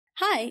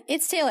Hi,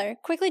 it's Taylor,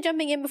 quickly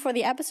jumping in before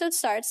the episode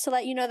starts to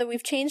let you know that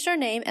we've changed our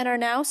name and are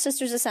now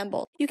Sisters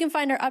Assembled. You can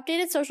find our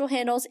updated social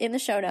handles in the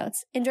show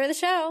notes. Enjoy the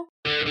show!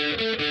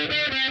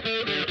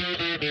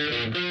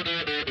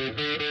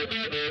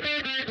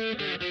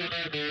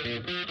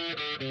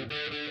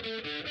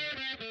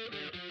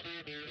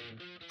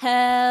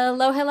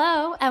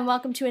 Hello, and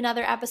welcome to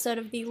another episode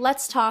of the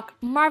Let's Talk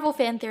Marvel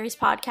Fan Theories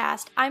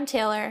podcast. I'm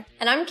Taylor.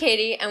 And I'm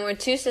Katie, and we're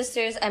two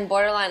sisters and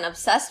borderline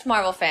obsessed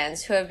Marvel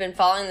fans who have been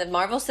following the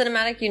Marvel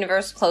Cinematic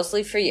Universe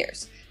closely for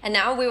years. And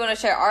now we want to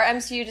share our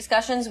MCU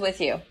discussions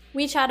with you.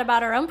 We chat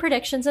about our own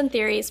predictions and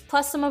theories,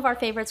 plus some of our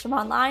favorites from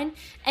online,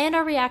 and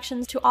our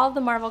reactions to all of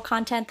the Marvel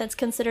content that's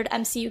considered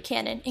MCU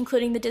canon,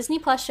 including the Disney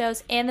Plus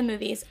shows and the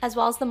movies, as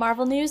well as the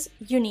Marvel news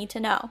you need to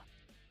know.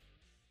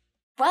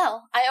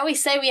 Well, I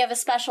always say we have a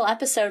special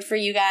episode for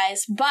you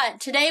guys, but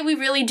today we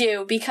really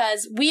do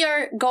because we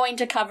are going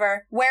to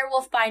cover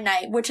Werewolf by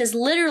Night, which is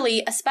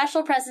literally a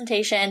special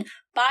presentation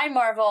by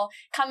Marvel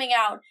coming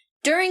out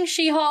during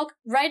She-Hulk,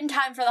 right in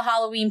time for the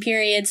Halloween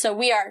period, so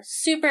we are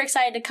super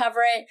excited to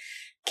cover it.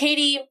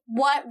 Katie,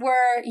 what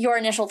were your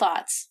initial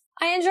thoughts?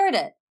 I enjoyed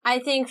it. I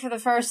think for the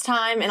first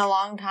time in a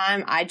long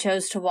time, I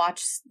chose to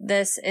watch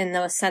this in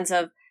the sense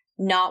of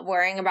not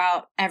worrying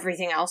about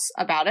everything else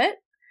about it.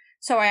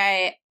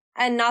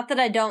 And not that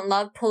I don't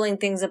love pulling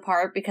things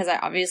apart, because I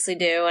obviously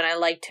do, and I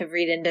like to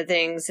read into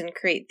things and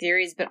create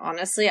theories, but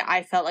honestly,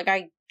 I felt like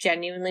I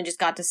genuinely just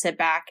got to sit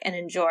back and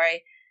enjoy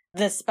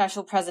this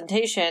special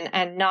presentation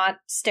and not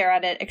stare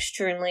at it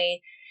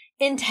extremely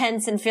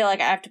intense and feel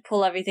like I have to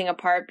pull everything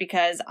apart,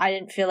 because I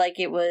didn't feel like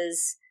it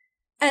was,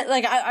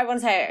 I want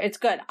to say it's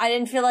good. I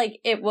didn't feel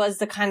like it was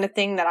the kind of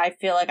thing that I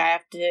feel like I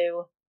have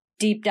to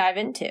deep dive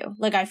into.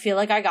 Like, I feel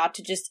like I got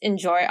to just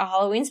enjoy a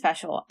Halloween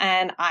special,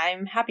 and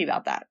I'm happy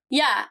about that.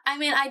 Yeah, I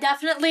mean, I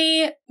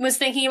definitely was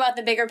thinking about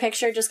the bigger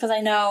picture just because I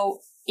know,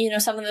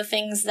 some of the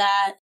things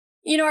that,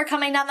 are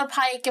coming down the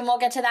pike, and we'll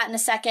get to that in a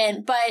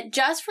second. But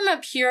just from a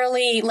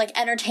purely,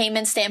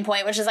 entertainment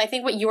standpoint, which is, I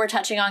think, what you were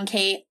touching on,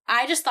 Kate,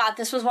 I just thought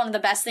this was one of the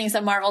best things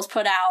that Marvel's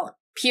put out,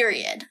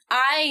 period.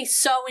 I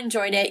so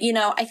enjoyed it.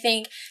 I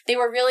think they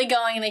were really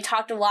going, and they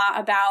talked a lot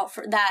about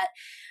that,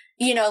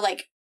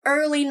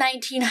 early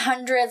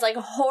 1900s,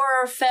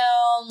 horror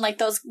film,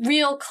 those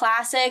real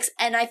classics,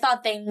 and I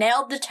thought they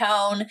nailed the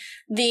tone.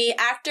 The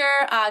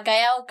actor,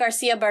 Gael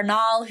Garcia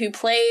Bernal, who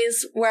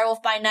plays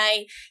Werewolf by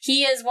Night,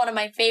 he is one of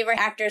my favorite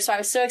actors, so I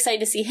was so excited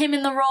to see him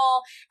in the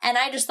role, and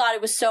I just thought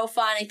it was so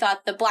fun. I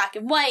thought the black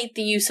and white,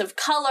 the use of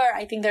color,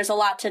 I think there's a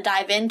lot to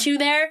dive into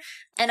there,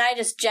 and I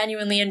just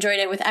genuinely enjoyed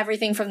it with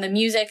everything from the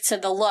music to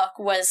the look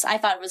I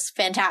thought it was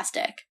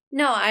fantastic.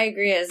 No, I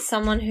agree. As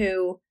someone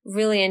who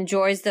really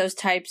enjoys those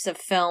types of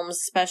films,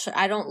 especially,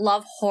 I don't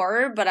love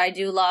horror, but I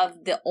do love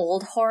the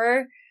old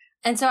horror.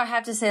 And so I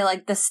have to say,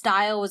 the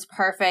style was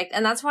perfect.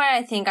 And that's why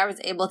I think I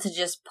was able to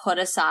just put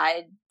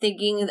aside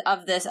thinking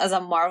of this as a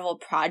Marvel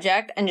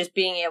project and just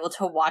being able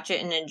to watch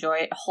it and enjoy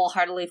it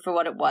wholeheartedly for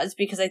what it was,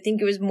 because I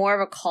think it was more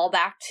of a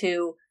callback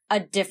to a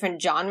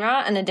different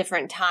genre and a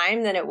different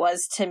time than it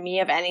was to me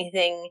of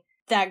anything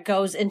that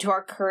goes into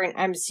our current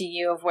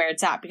MCU of where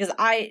it's at. Because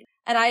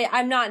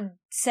I'm not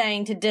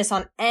saying to diss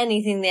on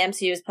anything the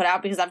MCU has put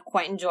out, because I've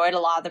quite enjoyed a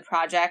lot of the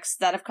projects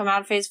that have come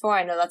out of Phase 4.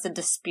 I know that's a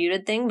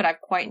disputed thing, but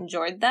I've quite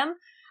enjoyed them.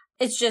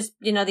 It's just,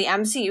 the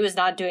MCU is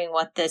not doing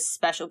what this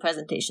special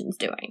presentation is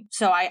doing.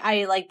 So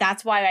I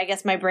that's why I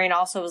guess my brain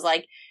also was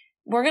like,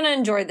 we're going to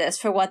enjoy this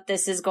for what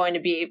this is going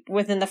to be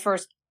within the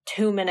first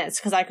 2 minutes,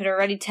 because I could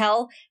already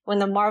tell when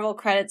the Marvel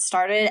credits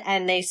started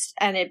and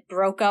it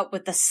broke up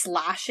with the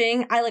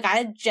slashing.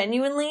 I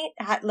genuinely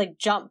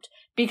jumped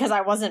because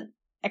I wasn't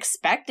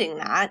expecting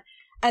that.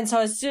 And so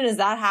as soon as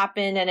that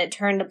happened and it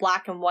turned to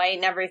black and white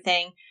and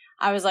everything,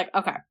 I was like,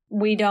 okay,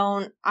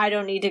 I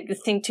don't need to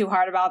think too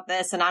hard about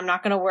this, and I'm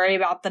not going to worry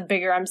about the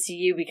bigger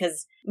MCU,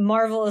 because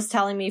Marvel is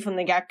telling me from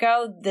the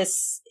get-go,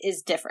 this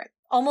is different.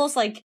 Almost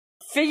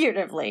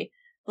figuratively,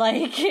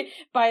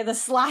 by the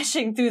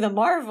slashing through the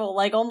Marvel,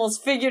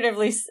 almost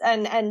figuratively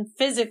and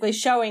physically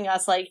showing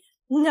us,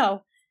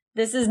 no,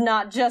 this is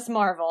not just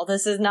Marvel.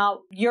 This is not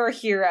your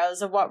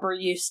heroes of what we're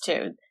used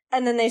to.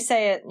 And then they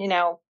say it,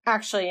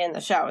 actually in the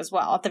show as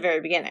well at the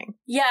very beginning.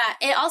 Yeah,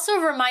 it also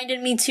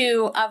reminded me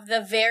too of the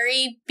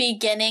very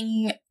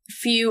beginning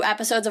few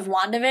episodes of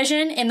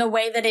WandaVision, in the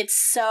way that it's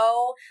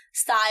so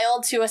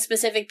styled to a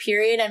specific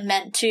period and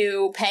meant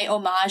to pay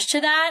homage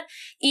to that.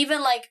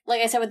 Even like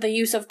I said, with the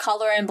use of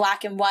color and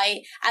black and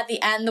white at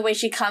the end, the way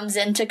she comes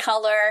into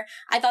color,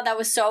 I thought that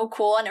was so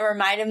cool, and it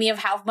reminded me of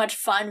how much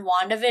fun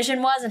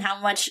WandaVision was and how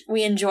much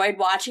we enjoyed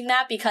watching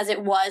that, because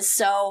it was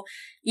so,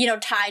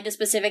 tied to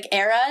specific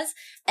eras.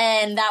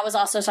 And that was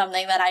also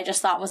something that I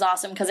just thought was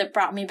awesome, because it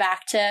brought me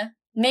back to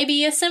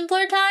maybe a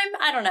simpler time.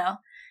 I don't know.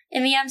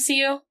 In the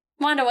MCU,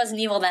 Wanda wasn't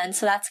evil then,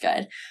 so that's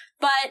good.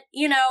 But,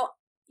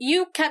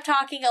 you kept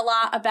talking a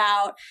lot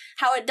about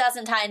how it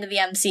doesn't tie into the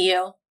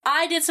MCU.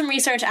 I did some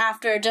research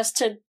after just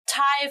to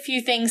tie a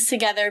few things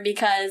together,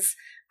 because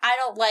I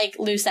don't like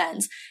loose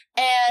ends.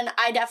 And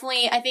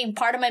I think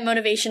part of my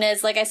motivation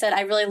is, like I said,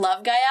 I really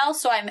love Gael,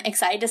 so I'm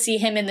excited to see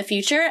him in the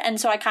future. And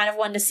so I kind of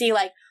wanted to see,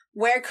 like,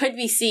 where could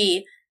we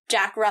see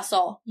Jack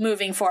Russell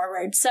moving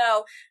forward?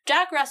 So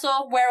Jack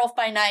Russell, Werewolf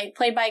by Night,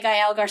 played by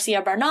Gael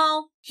Garcia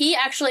Bernal. He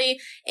actually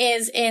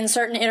is in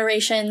certain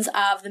iterations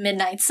of the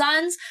Midnight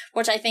Suns,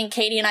 which I think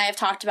Katie and I have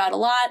talked about a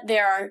lot.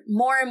 There are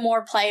more and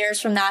more players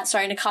from that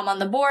starting to come on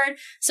the board.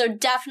 So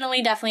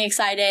definitely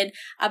excited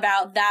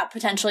about that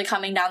potentially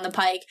coming down the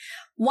pike.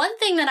 One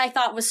thing that I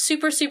thought was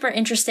super, super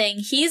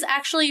interesting, his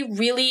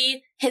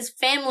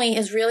family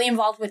is really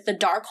involved with the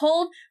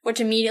Darkhold, which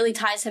immediately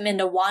ties him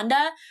into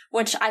Wanda,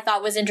 which I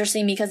thought was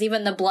interesting because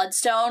even the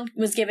Bloodstone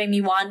was giving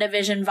me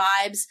WandaVision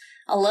vibes,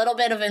 a little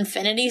bit of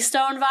Infinity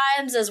Stone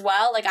vibes as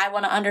well. Like, I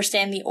want to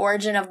understand the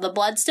origin of the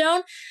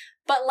Bloodstone.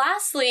 But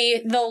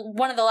lastly,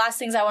 one of the last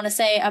things I want to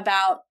say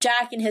about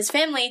Jack and his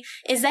family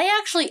is they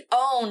actually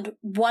owned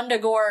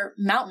Wundagore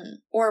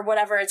Mountain, or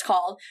whatever it's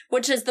called,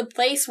 which is the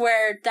place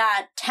where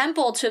that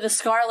temple to the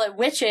Scarlet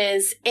Witch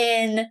is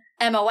in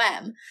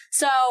MOM.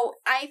 So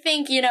I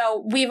think,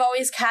 we've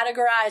always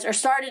categorized, or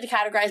started to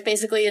categorize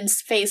basically in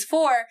phase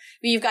 4,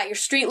 you've got your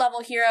street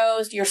level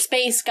heroes, your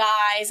space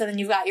guys, and then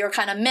you've got your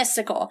kind of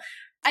mystical.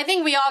 I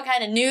think we all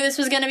kind of knew this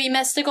was going to be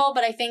mystical,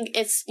 but I think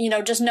it's,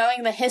 just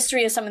knowing the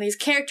history of some of these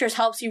characters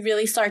helps you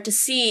really start to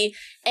see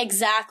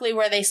exactly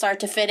where they start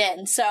to fit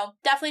in. So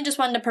definitely just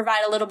wanted to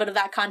provide a little bit of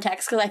that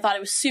context because I thought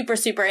it was super,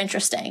 super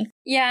interesting.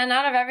 Yeah, and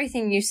out of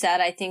everything you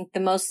said, I think the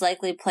most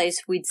likely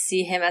place we'd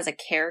see him as a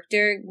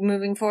character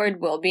moving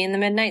forward will be in the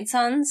Midnight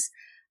Suns.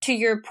 To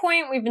your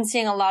point, we've been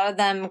seeing a lot of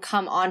them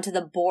come onto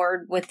the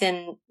board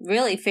within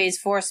really phase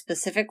 4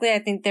 specifically. I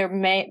think there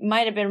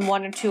might have been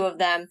one or two of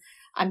them.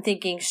 I'm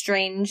thinking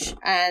Strange,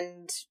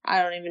 and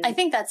I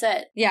think that's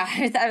it. Yeah,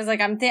 I was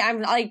like, I'm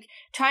like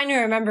trying to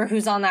remember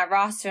who's on that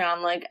roster, and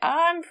I'm like,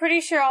 I'm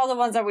pretty sure all the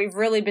ones that we've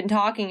really been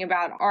talking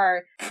about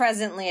are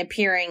presently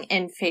appearing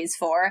in Phase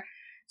 4.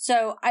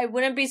 So I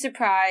wouldn't be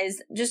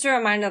surprised. Just a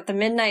reminder that the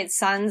Midnight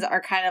Suns are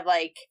kind of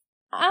like,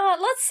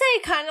 let's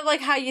say kind of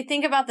like how you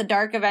think about the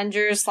Dark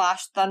Avengers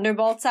 /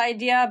 Thunderbolts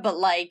idea, but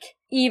like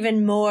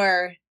even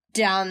more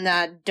down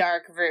that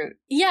dark route.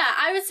 Yeah,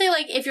 I would say,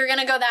 like, if you're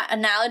gonna go that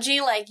analogy,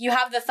 like, you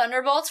have the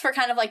Thunderbolts for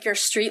kind of like your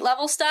street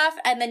level stuff,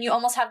 and then you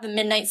almost have the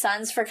Midnight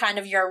Suns for kind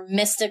of your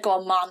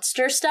mystical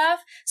monster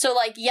stuff. So,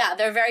 like, yeah,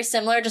 they're very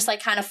similar, just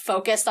like kind of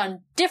focused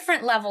on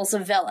different levels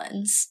of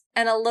villains.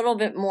 And a little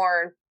bit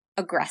more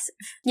aggressive.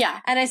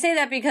 Yeah. And I say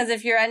that because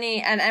if you're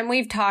and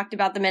we've talked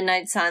about the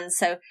Midnight Suns,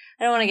 so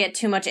I don't want to get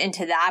too much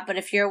into that, but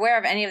if you're aware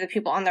of any of the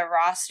people on the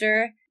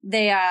roster,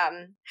 they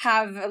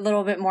have a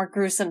little bit more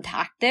gruesome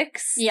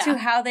tactics to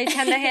how they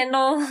tend to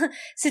handle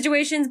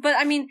situations. But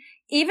I mean,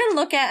 even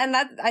look at, and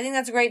that I think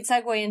that's a great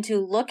segue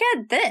into, look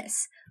at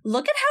this.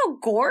 Look at how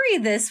gory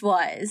this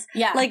was.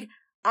 Yeah. Like,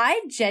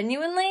 I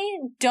genuinely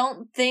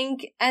don't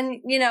think,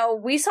 and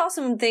we saw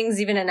some things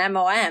even in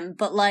MOM,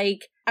 but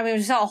like, I mean,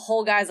 we saw a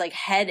whole guy's like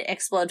head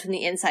explode from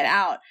the inside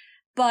out,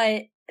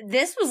 but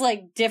this was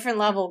like different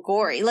level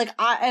gory. Like,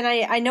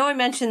 I know I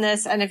mentioned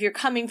this, and if you're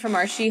coming from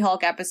our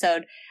She-Hulk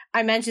episode,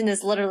 I mentioned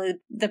this literally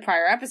the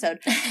prior episode,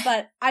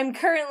 but I'm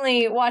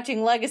currently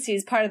watching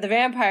Legacies, part of the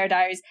Vampire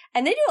Diaries,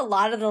 and they do a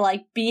lot of the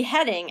like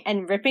beheading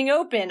and ripping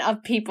open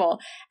of people.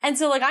 And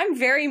so like, I'm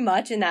very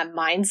much in that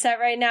mindset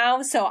right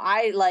now. So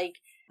I like,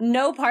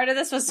 no part of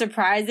this was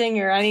surprising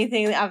or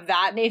anything of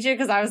that nature,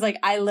 because I was like,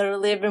 I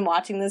literally have been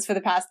watching this for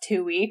the past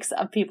 2 weeks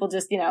of people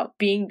just,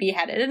 being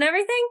beheaded and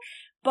everything.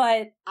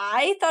 But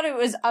I thought it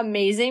was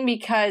amazing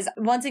because,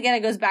 once again,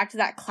 it goes back to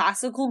that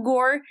classical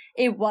gore.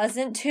 It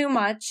wasn't too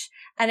much,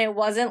 and it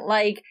wasn't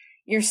like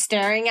you're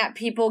staring at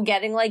people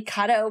getting like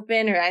cut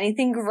open or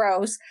anything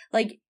gross.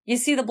 Like, you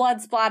see the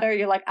blood splatter,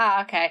 you're like,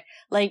 okay.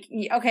 Like,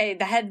 okay,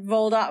 the head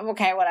rolled up,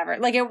 okay, whatever.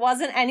 Like, it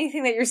wasn't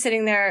anything that you're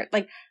sitting there,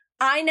 like,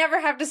 I never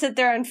have to sit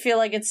there and feel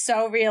like it's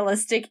so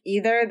realistic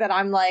either that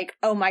I'm like,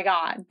 oh my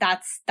God,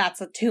 that's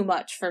too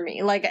much for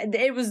me. Like,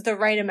 it was the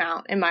right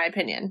amount, in my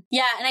opinion.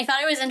 Yeah, and I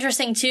thought it was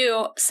interesting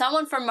too.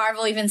 Someone from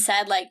Marvel even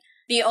said, like,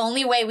 the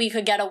only way we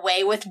could get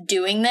away with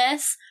doing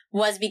this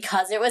was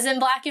because it was in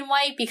black and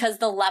white, because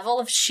the level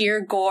of sheer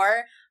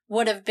gore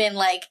would have been,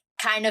 like,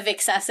 kind of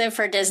excessive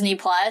for Disney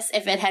Plus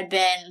if it had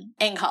been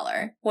in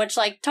color, which,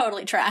 like,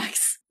 totally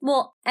tracks.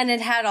 Well, and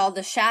it had all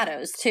the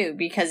shadows, too,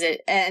 because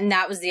and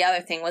that was the other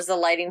thing, was the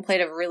lighting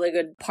played a really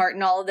good part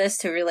in all of this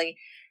to really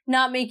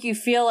not make you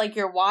feel like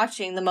you're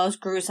watching the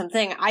most gruesome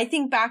thing. I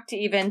think back to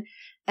even,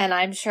 and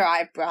I'm sure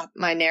I brought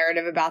my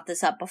narrative about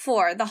this up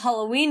before, the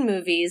Halloween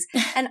movies,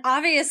 and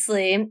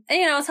obviously,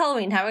 it's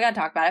Halloween time, we gotta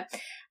talk about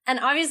it. And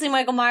obviously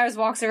Michael Myers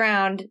walks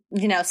around,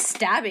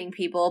 stabbing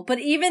people. But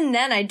even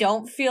then, I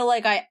don't feel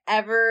like I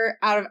ever,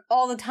 out of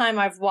all the time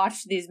I've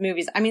watched these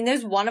movies, I mean,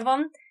 there's one of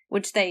them,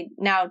 which they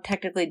now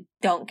technically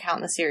don't count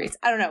in the series.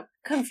 I don't know.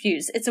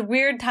 Confused. It's a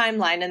weird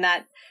timeline in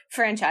that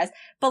franchise.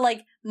 But,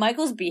 like,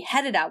 Michael's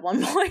beheaded at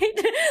one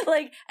point.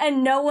 Like,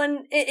 and no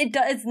one,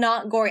 it's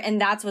not gory.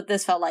 And that's what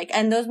this felt like.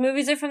 And those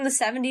movies are from the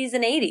 70s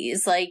and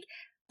 80s. Like,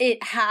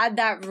 it had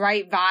that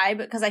right vibe,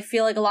 because I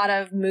feel like a lot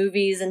of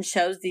movies and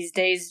shows these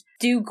days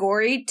do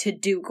gory to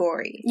do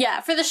gory.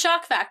 Yeah, for the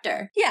shock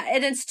factor. Yeah,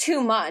 and it's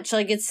too much.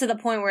 Like, it's to the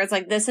point where it's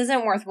like, this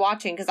isn't worth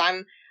watching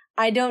because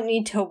I don't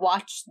need to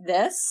watch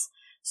this.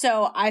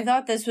 So I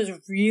thought this was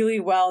really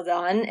well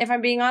done, if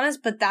I'm being honest,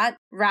 but that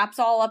wraps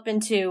all up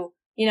into,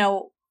 you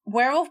know,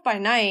 Werewolf by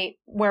Night,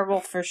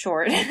 Werewolf for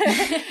short.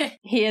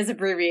 He is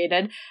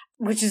abbreviated,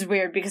 which is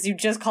weird because you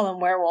just call him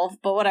Werewolf,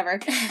 but whatever.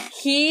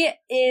 He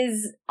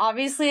is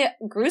obviously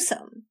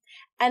gruesome.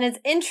 And it's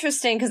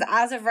interesting because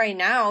as of right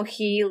now,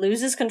 he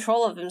loses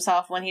control of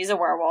himself when he's a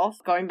werewolf.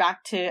 Going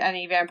back to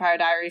any Vampire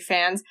Diary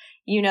fans,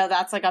 you know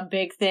that's like a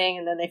big thing,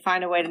 and then they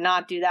find a way to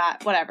not do that.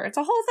 Whatever. It's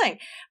a whole thing.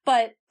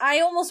 But I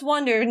almost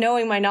wonder,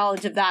 knowing my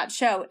knowledge of that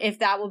show, if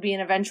that will be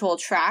an eventual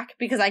track,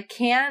 because I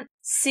can't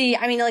see,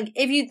 I mean, like,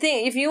 if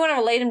you want to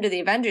relate him to the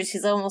Avengers,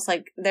 he's almost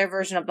like their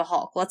version of the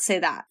Hulk. Let's say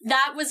that.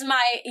 That was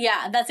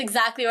that's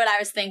exactly what I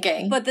was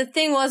thinking. But the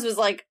thing was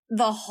like,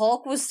 the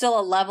Hulk was still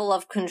a level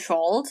of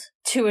controlled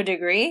to a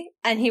degree,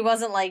 and he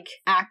wasn't like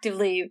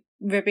actively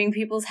ripping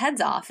people's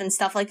heads off and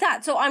stuff like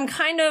that. So I'm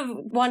kind of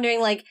wondering,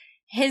 like,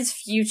 his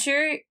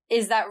future,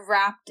 is that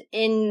wrapped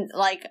in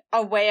like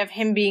a way of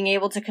him being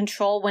able to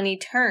control when he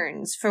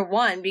turns, for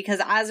one, because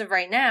as of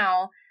right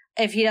now,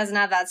 if he doesn't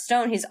have that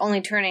stone, he's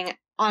only turning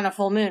on a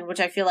full moon, which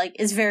I feel like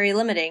is very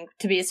limiting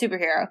to be a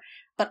superhero.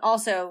 But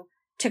also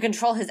to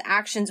control his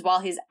actions while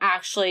he's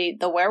actually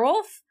the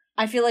werewolf,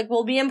 I feel like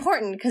will be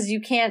important, because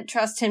you can't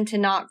trust him to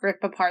not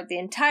rip apart the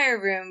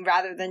entire room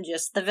rather than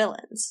just the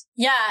villains.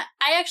 Yeah,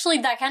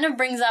 that kind of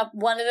brings up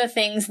one of the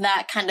things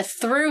that kind of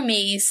threw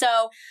me.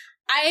 So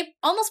I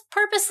almost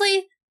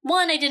purposely,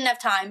 one, I didn't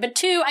have time, but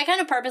two, I kind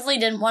of purposely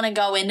didn't want to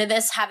go into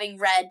this having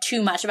read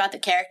too much about the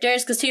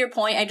characters, because to your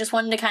point, I just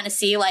wanted to kind of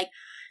see, like,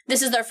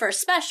 this is their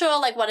first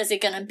special, like, what is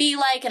it going to be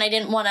like? And I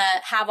didn't want to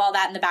have all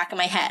that in the back of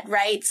my head,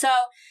 right? So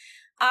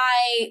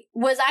I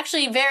was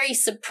actually very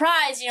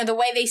surprised, you know, the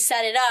way they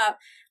set it up,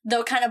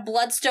 the kind of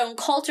bloodstone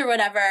cult or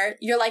whatever.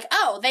 You're like,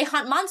 oh, they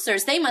hunt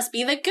monsters. They must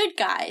be the good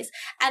guys.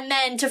 And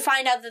then to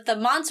find out that the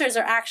monsters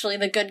are actually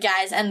the good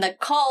guys and the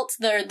cult,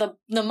 the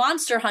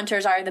monster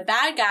hunters are the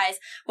bad guys,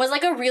 was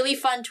like a really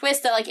fun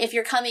twist that, like, if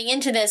you're coming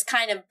into this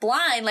kind of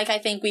blind, like I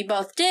think we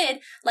both did,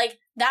 like,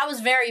 that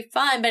was very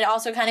fun, but it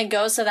also kind of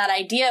goes to that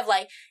idea of,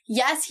 like,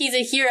 yes, he's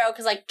a hero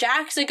because, like,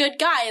 Jack's a good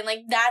guy and,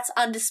 like, that's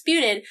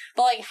undisputed,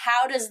 but, like,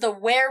 how does the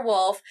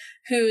werewolf,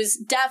 who's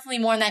definitely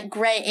more in that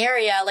gray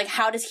area, like,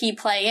 how does he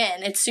play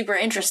in? It's super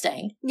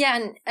interesting. Yeah,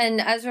 and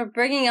as we're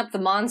bringing up the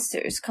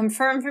monsters,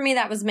 confirm for me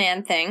that was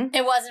Man-Thing.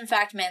 It was, in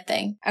fact,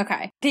 Man-Thing.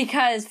 Okay.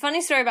 Because,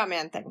 funny story about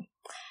Man-Thing.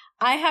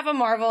 I have a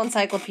Marvel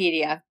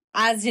encyclopedia,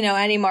 as, you know,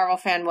 any Marvel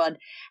fan would.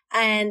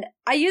 And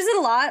I use it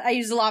a lot. I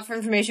use it a lot for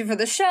information for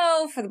the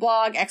show, for the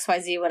blog,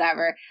 XYZ,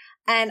 whatever.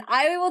 And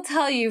I will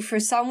tell you, for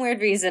some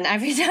weird reason,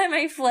 every time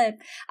I flip,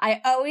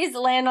 I always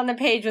land on the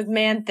page with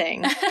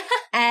Man-Thing.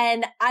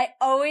 And I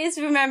always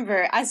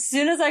remember, as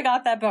soon as I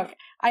got that book,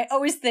 I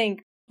always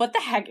think, what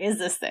the heck is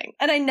this thing?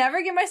 And I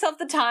never give myself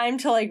the time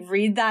to, like,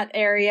 read that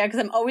area because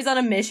I'm always on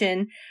a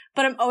mission.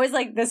 But I'm always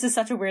like, this is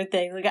such a weird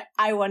thing. Like,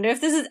 I wonder if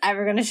this is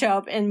ever going to show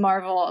up in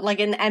Marvel, like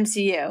in the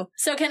MCU.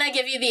 So can I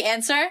give you the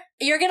answer?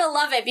 You're going to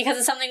love it because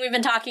it's something we've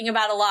been talking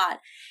about a lot.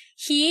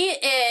 He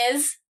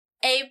is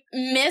a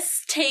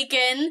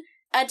mistaken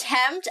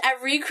attempt at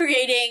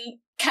recreating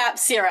Cap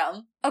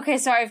serum. Okay,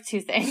 so I have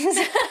two things.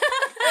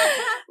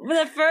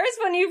 The first,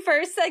 when you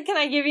first said, can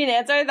I give you an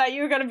answer? I thought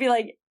you were going to be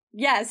like,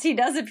 yes, he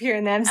does appear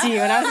in the MCU.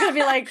 And I was going to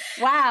be like,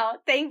 wow,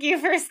 thank you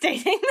for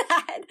stating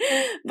that.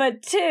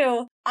 But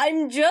two,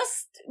 I'm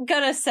just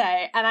going to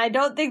say, and I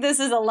don't think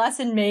this is a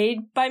lesson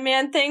made by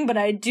Man-Thing, but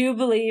I do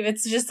believe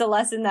it's just a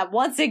lesson that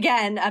once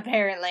again,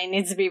 apparently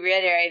needs to be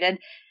reiterated.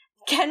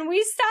 Can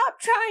we stop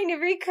trying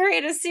to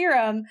recreate a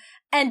serum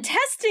and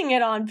testing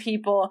it on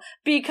people?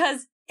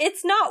 Because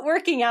it's not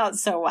working out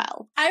so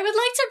well. I would like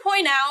to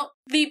point out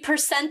the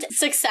percent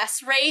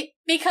success rate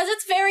because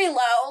it's very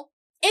low.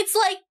 It's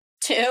like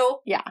 2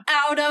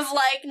 out of,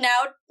 like, now,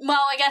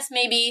 well, I guess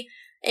maybe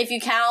if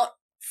you count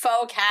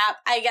faux Cap,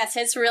 I guess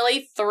it's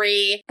really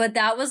 3. But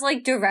that was,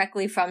 like,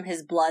 directly from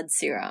his blood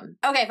serum.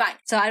 Okay, fine.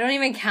 So I don't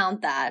even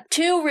count that.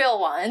 2 real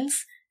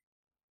ones.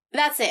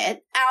 That's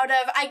it. Out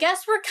of, I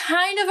guess we're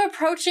kind of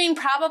approaching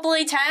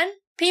probably 10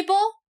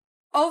 people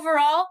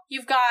overall.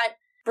 You've got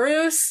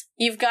Bruce,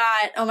 you've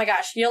got, oh my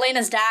gosh,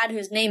 Yelena's dad,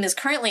 whose name is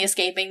currently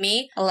escaping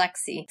me.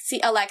 Alexi.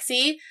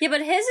 Alexi. Yeah,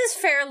 but his is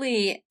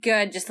fairly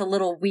good, just a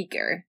little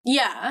weaker.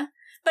 Yeah.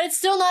 But it's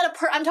still not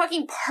I'm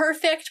talking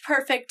perfect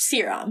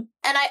serum.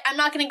 And I'm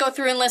not going to go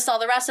through and list all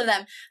the rest of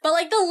them. But,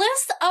 like, the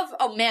list of,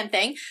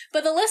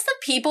 but the list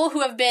of people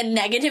who have been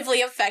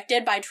negatively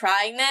affected by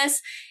trying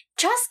this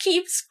just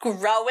keeps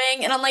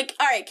growing. And I'm like,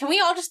 all right, can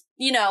we all just,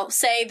 you know,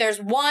 say there's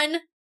one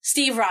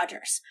Steve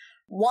Rogers,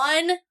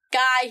 one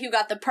guy who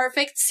got the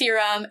perfect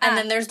serum, and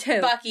then there's 2.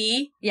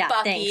 Bucky. Yeah,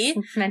 Bucky,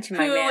 thanks. Mention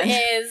my who man.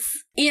 is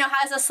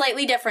has a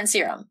slightly different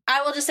serum.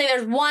 I will just say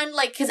there's one,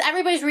 like, because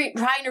everybody's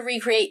trying to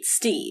recreate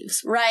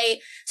Steve's, right?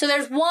 So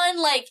there's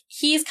one, like,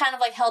 he's kind of,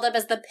 like, held up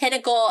as the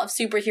pinnacle of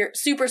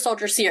super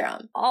soldier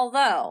serum.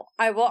 Although,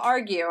 I will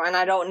argue, and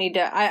I don't need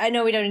to, I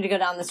know we don't need to go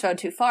down this road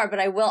too far, but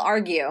I will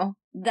argue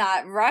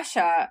that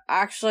Russia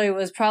actually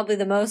was probably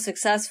the most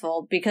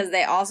successful because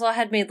they also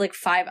had made like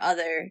 5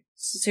 other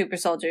super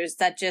soldiers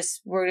that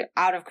just were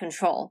out of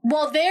control.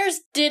 Well,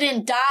 theirs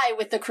didn't die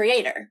with the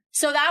creator.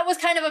 So that was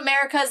kind of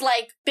America's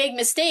like big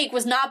mistake,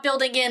 was not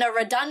building in a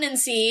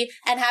redundancy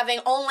and having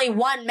only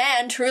one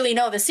man truly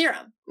know the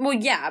serum. Well,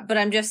 yeah, but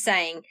I'm just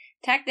saying,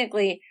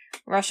 technically,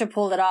 Russia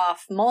pulled it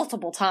off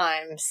multiple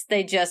times.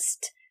 They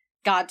just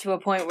got to a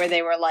point where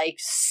they were like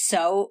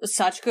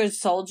such good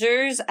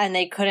soldiers and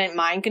they couldn't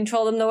mind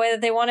control them the way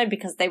that they wanted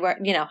because they were,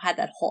 had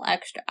that whole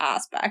extra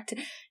aspect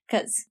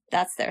because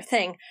that's their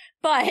thing.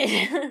 But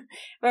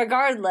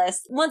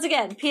regardless, once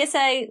again,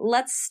 PSA,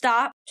 let's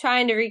stop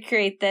trying to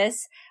recreate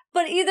this.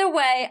 But either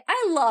way,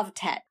 I love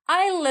Ted.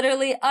 I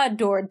literally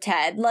adored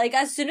Ted. Like,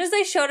 as soon as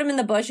they showed him in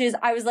the bushes,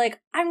 I was like,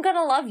 I'm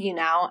gonna love you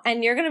now,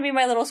 and you're gonna be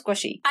my little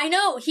squishy. I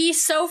know,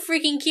 he's so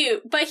freaking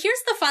cute. But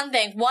here's the fun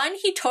thing. 1,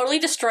 he totally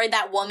destroyed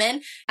that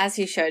woman. As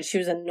he should. She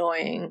was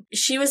annoying.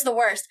 She was the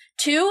worst.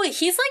 2,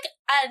 he's like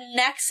a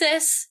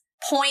Nexus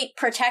point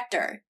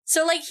protector.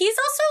 So, like, he's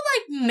also,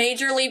 like,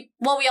 majorly,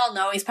 well, we all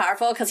know he's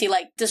powerful because he,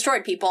 like,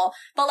 destroyed people.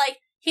 But, like,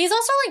 he's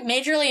also, like,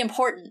 majorly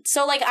important.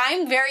 So, like,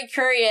 I'm very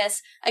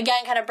curious,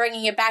 again, kind of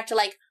bringing it back to,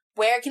 like,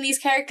 where can these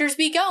characters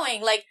be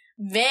going? Like,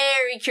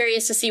 very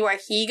curious to see where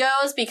he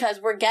goes,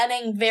 because we're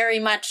getting very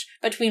much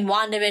between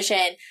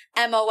WandaVision,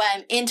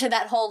 MOM, into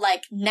that whole,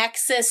 like,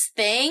 Nexus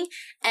thing,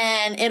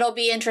 and it'll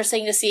be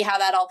interesting to see how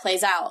that all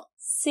plays out.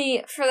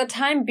 See, for the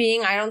time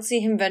being, I don't see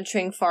him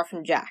venturing far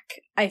from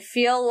Jack. I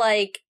feel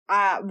like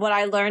what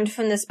I learned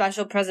from the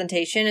special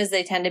presentation is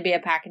they tend to be a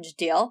package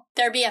deal.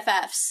 They're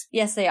BFFs.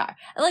 Yes, they are.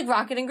 Like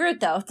Rocket and Groot,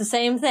 though. The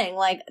same thing.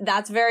 Like,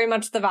 that's very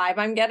much the vibe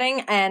I'm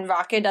getting, and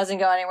Rocket doesn't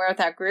go anywhere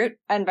without Groot,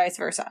 and vice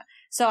versa.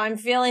 So I'm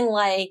feeling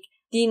like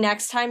the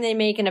next time they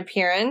make an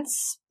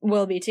appearance,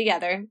 we'll be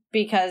together,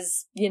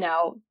 because,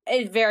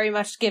 it very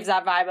much gives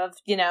that vibe of,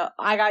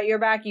 I got your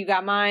back, you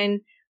got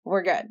mine.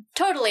 We're good.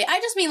 Totally. I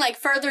just mean, like,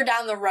 further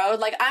down the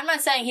road. Like, I'm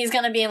not saying he's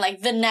gonna be in,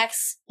 like, the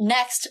next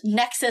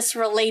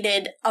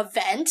Nexus-related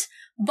event,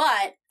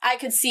 but I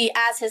could see,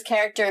 as his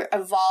character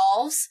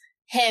evolves,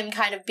 him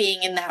kind of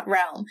being in that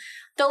realm.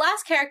 The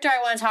last character I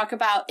want to talk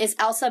about is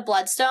Elsa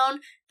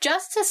Bloodstone.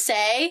 Just to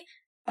say,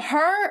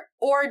 her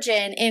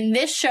origin in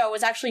this show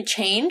was actually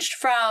changed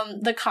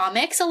from the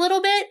comics a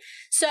little bit,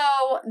 so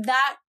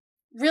that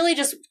really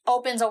just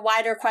opens a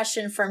wider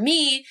question for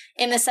me,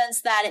 in the sense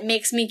that it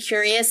makes me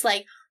curious,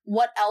 like,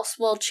 what else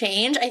will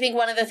change? I think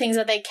one of the things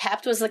that they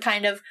kept was the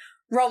kind of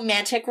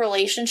romantic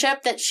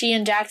relationship that she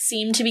and Jack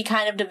seem to be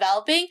kind of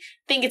developing. I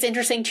think it's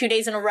interesting, 2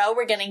 days in a row,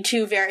 we're getting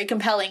 2 very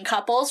compelling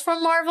couples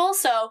from Marvel,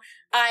 so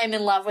I'm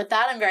in love with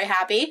that. I'm very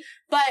happy.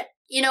 But,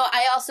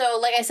 I also,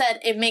 like I said,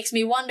 it makes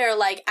me wonder,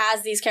 like,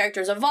 as these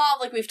characters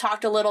evolve, like we've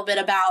talked a little bit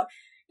about,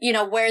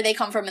 where they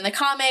come from in the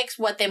comics,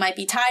 what they might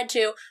be tied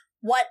to,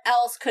 what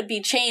else could be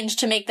changed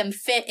to make them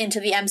fit into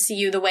the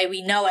MCU the way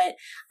we know it.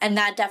 And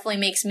that definitely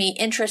makes me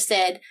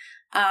interested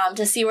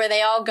to see where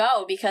they all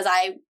go, because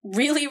I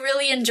really,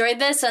 really enjoyed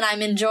this, and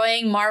I'm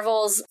enjoying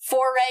Marvel's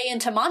foray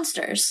into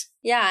monsters.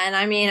 Yeah, and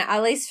I mean,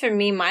 at least for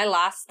me, my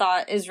last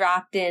thought is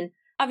wrapped in,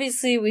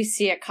 obviously we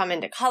see it come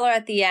into color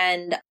at the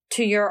end.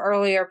 To your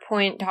earlier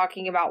point,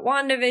 talking about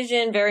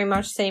WandaVision, very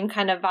much same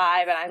kind of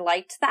vibe, and I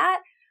liked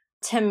that.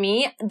 To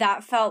me,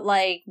 that felt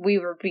like we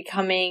were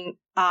becoming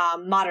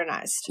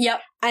modernized.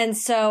 Yep. And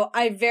so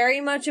I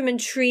very much am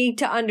intrigued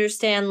to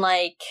understand,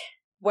 like,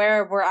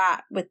 where we're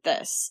at with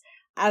this.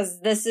 As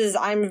this is,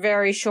 I'm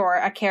very sure,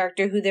 a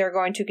character who they're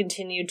going to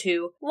continue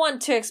to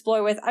want to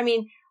explore with. I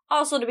mean,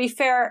 also, to be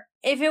fair,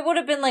 if it would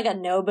have been, like, a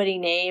nobody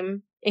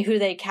name, who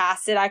they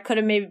casted, I could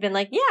have maybe been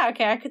like, yeah,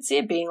 okay, I could see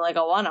it being, like,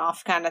 a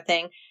one-off kind of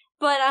thing.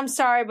 But I'm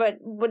sorry, but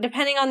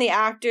depending on the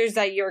actors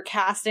that you're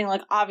casting,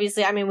 like,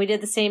 obviously, I mean, we did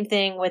the same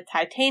thing with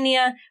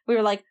Titania. We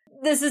were like,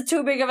 this is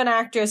too big of an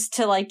actress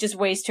to, like, just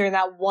waste her in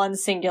that one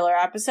singular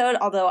episode,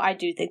 although I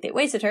do think they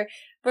wasted her.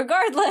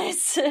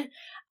 Regardless,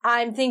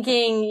 I'm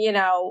thinking,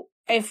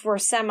 if we're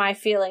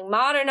semi-feeling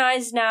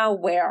modernized now,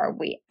 where are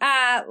we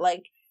at?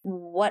 Like,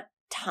 what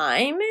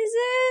time is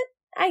it?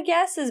 I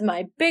guess is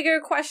my bigger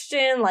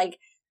question. Like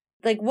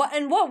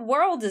what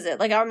world is it?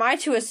 Like, am I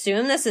to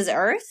assume this is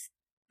Earth?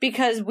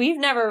 Because we've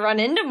never run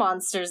into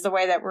monsters the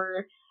way that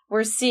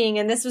we're seeing,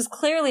 and this was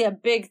clearly a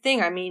big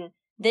thing. I mean,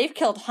 they've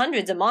killed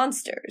hundreds of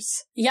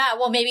monsters. Yeah,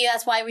 well, maybe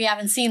that's why we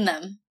haven't seen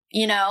them,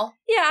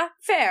 Yeah,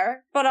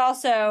 fair. But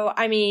also,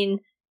 I mean,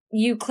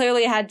 you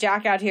clearly had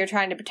Jack out here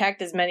trying to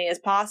protect as many as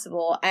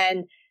possible,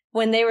 and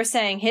when they were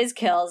saying his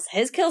kills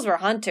were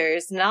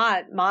hunters,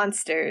 not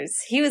monsters.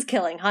 He was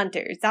killing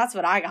hunters. That's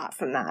what I got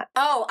from that.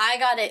 Oh, I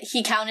got it.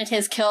 He counted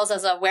his kills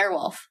as a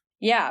werewolf.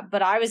 Yeah,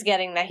 but I was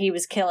getting that he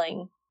was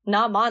killing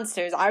not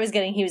monsters. I was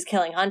getting he was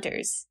killing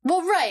hunters.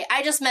 Well, right.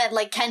 I just meant,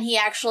 like, can he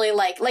actually,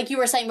 like you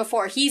were saying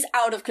before, he's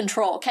out of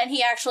control. Can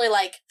he actually,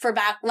 like, for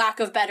lack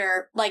of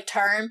better, like,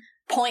 term,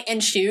 point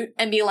and shoot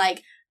and be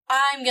like,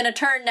 I'm gonna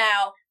turn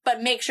now,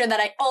 but make sure that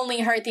I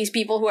only hurt these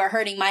people who are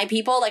hurting my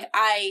people? Like,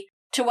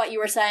 to what you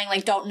were saying,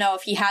 like, don't know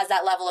if he has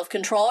that level of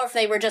control or if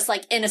they were just,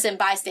 like, innocent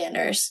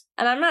bystanders.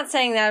 And I'm not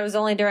saying that it was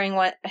only during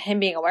him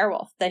being a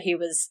werewolf that he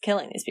was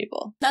killing these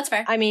people. That's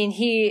fair. I mean,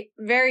 he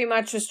very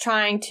much was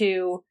trying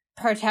to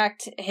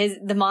protect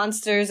the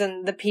monsters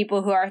and the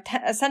people who are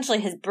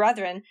essentially his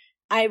brethren.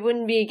 I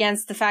wouldn't be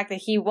against the fact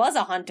that he was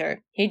a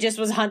hunter. He just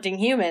was hunting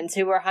humans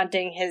who were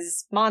hunting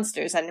his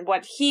monsters and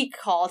what he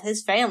called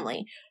his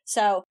family.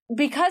 So,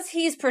 because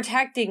he's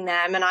protecting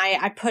them, and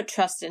I put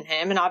trust in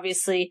him, and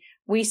obviously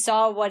we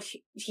saw what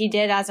he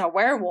did as a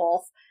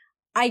werewolf,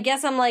 I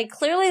guess I'm like,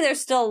 clearly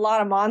there's still a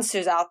lot of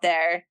monsters out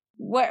there.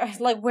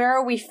 Where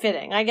are we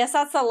fitting? I guess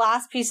that's the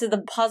last piece of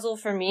the puzzle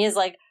for me, is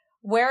like,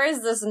 where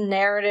is this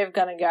narrative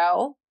gonna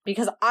go?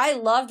 Because I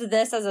loved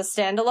this as a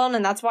standalone,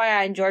 and that's why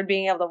I enjoyed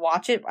being able to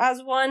watch it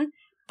as one.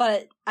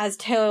 But as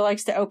Taylor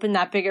likes to open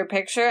that bigger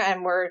picture,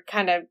 and we're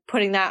kind of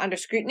putting that under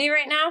scrutiny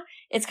right now,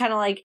 it's kind of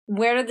like,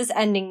 where did this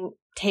ending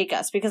take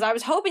us? Because I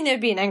was hoping there'd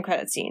be an end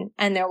credit scene,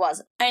 and there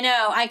wasn't. I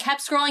know. I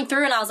kept scrolling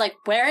through, and I was like,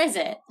 where is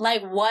it?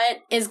 Like, what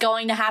is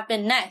going to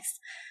happen next?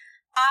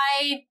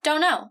 I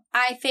don't know.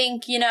 I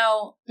think,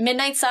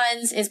 Midnight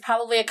Suns is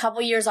probably a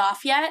couple years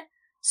off yet.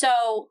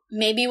 So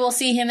maybe we'll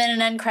see him in an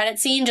end credit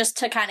scene just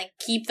to kind of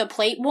keep the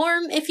plate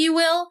warm, if you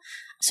will,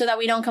 so that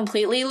we don't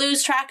completely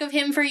lose track of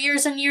him for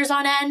years and years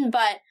on end.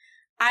 But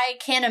I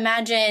can't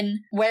imagine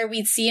where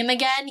we'd see him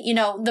again.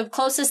 The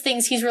closest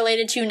things he's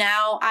related to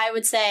now, I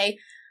would say,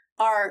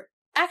 are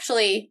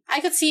actually, I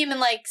could see him in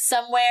like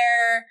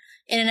somewhere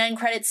in an end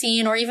credit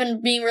scene, or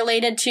even being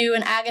related to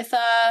an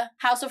Agatha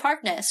House of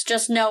Harkness,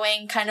 just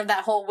knowing kind of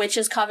that whole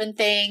witch's coven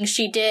thing.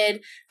 She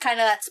did kind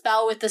of that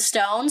spell with the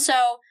stone.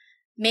 So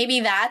maybe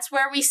that's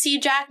where we see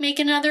Jack make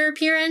another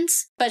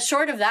appearance. But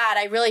short of that,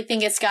 I really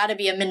think it's got to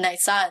be a Midnight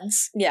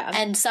Suns. Yeah.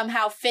 And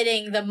somehow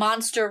fitting the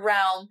monster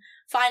realm,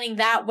 finding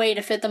that way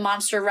to fit the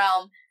monster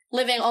realm,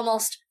 living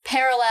almost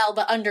parallel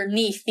but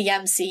underneath the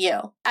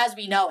MCU as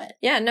we know it.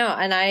 Yeah, no,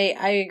 and I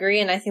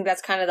agree, and I think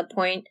that's kind of the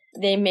point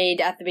they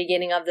made at the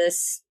beginning of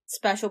this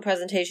special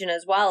presentation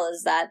as well,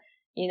 is that,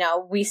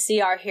 we see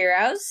our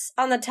heroes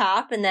on the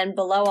top, and then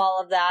below all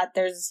of that,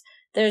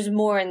 there's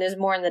more, and there's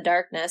more in the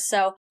darkness.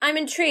 So I'm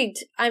intrigued.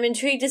 I'm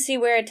intrigued to see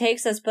where it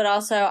takes us, but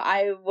also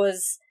I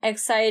was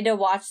excited to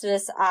watch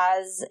this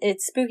as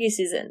it's spooky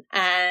season,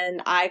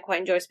 and I quite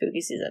enjoy spooky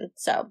season.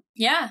 So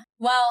yeah.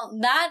 Well,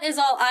 that is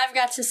all I've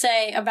got to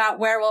say about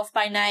Werewolf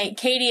by Night.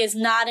 Katie is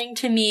nodding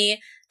to me,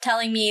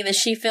 telling me that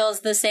she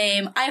feels the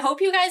same. I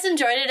hope you guys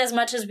enjoyed it as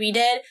much as we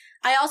did.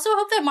 I also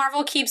hope that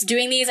Marvel keeps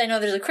doing these. I know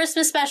there's a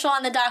Christmas special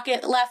on the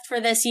docket left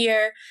for this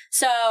year.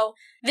 So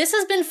this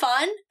has been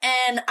fun,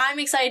 and I'm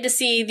excited to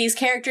see these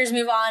characters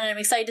move on, and I'm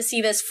excited to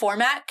see this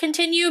format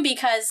continue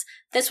because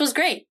this was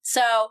great.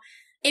 So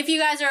if you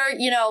guys are,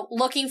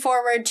 looking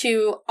forward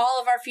to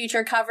all of our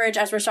future coverage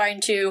as we're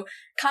starting to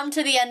come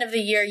to the end of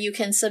the year, you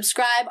can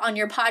subscribe on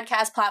your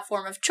podcast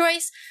platform of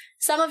choice.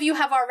 Some of you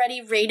have already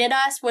rated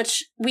us,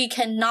 which we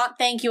cannot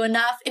thank you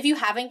enough. If you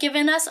haven't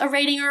given us a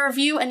rating or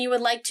review and you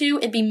would like to,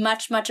 it'd be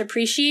much, much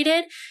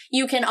appreciated.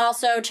 You can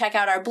also check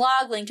out our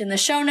blog linked in the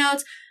show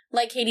notes.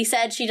 Like Katie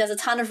said, she does a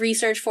ton of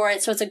research for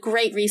it, so it's a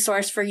great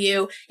resource for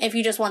you if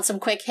you just want some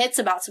quick hits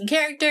about some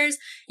characters.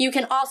 You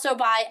can also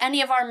buy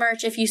any of our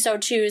merch if you so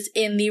choose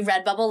in the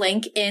Redbubble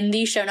link in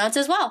the show notes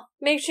as well.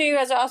 Make sure you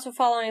guys are also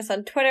following us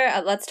on Twitter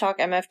at Let's Talk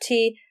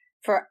MFT.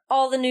 For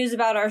all the news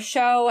about our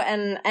show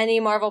and any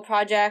Marvel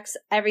projects,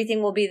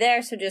 everything will be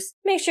there, so just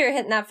make sure you're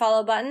hitting that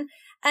follow button.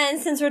 And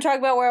since we're talking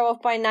about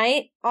Werewolf by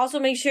Night, also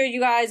make sure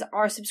you guys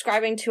are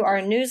subscribing to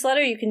our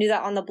newsletter. You can do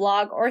that on the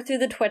blog or through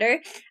the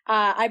Twitter.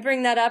 I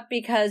bring that up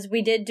because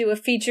we did do a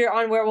feature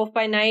on Werewolf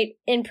by Night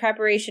in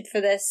preparation for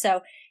this,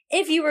 so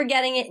if you were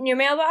getting it in your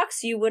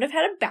mailbox, you would have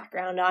had a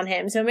background on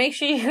him. So make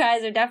sure you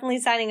guys are definitely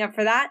signing up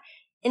for that.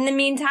 In the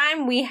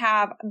meantime, we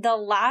have the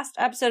last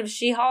episode of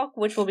She-Hulk,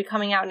 which will be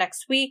coming out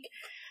next week.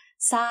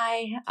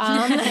 Sigh.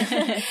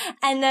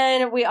 And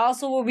then we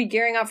also will be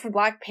gearing up for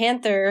Black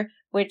Panther,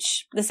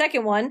 the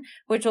second one,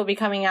 which will be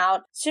coming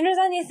out sooner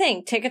than you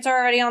think. Tickets are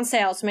already on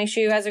sale, so make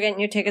sure you guys are getting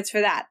your tickets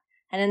for that.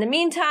 And in the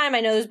meantime, I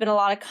know there's been a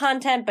lot of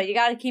content, but you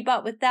gotta keep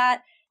up with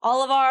that.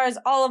 All of ours,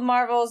 all of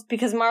Marvel's,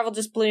 because Marvel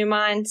just blew your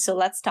mind, so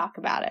let's talk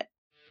about it.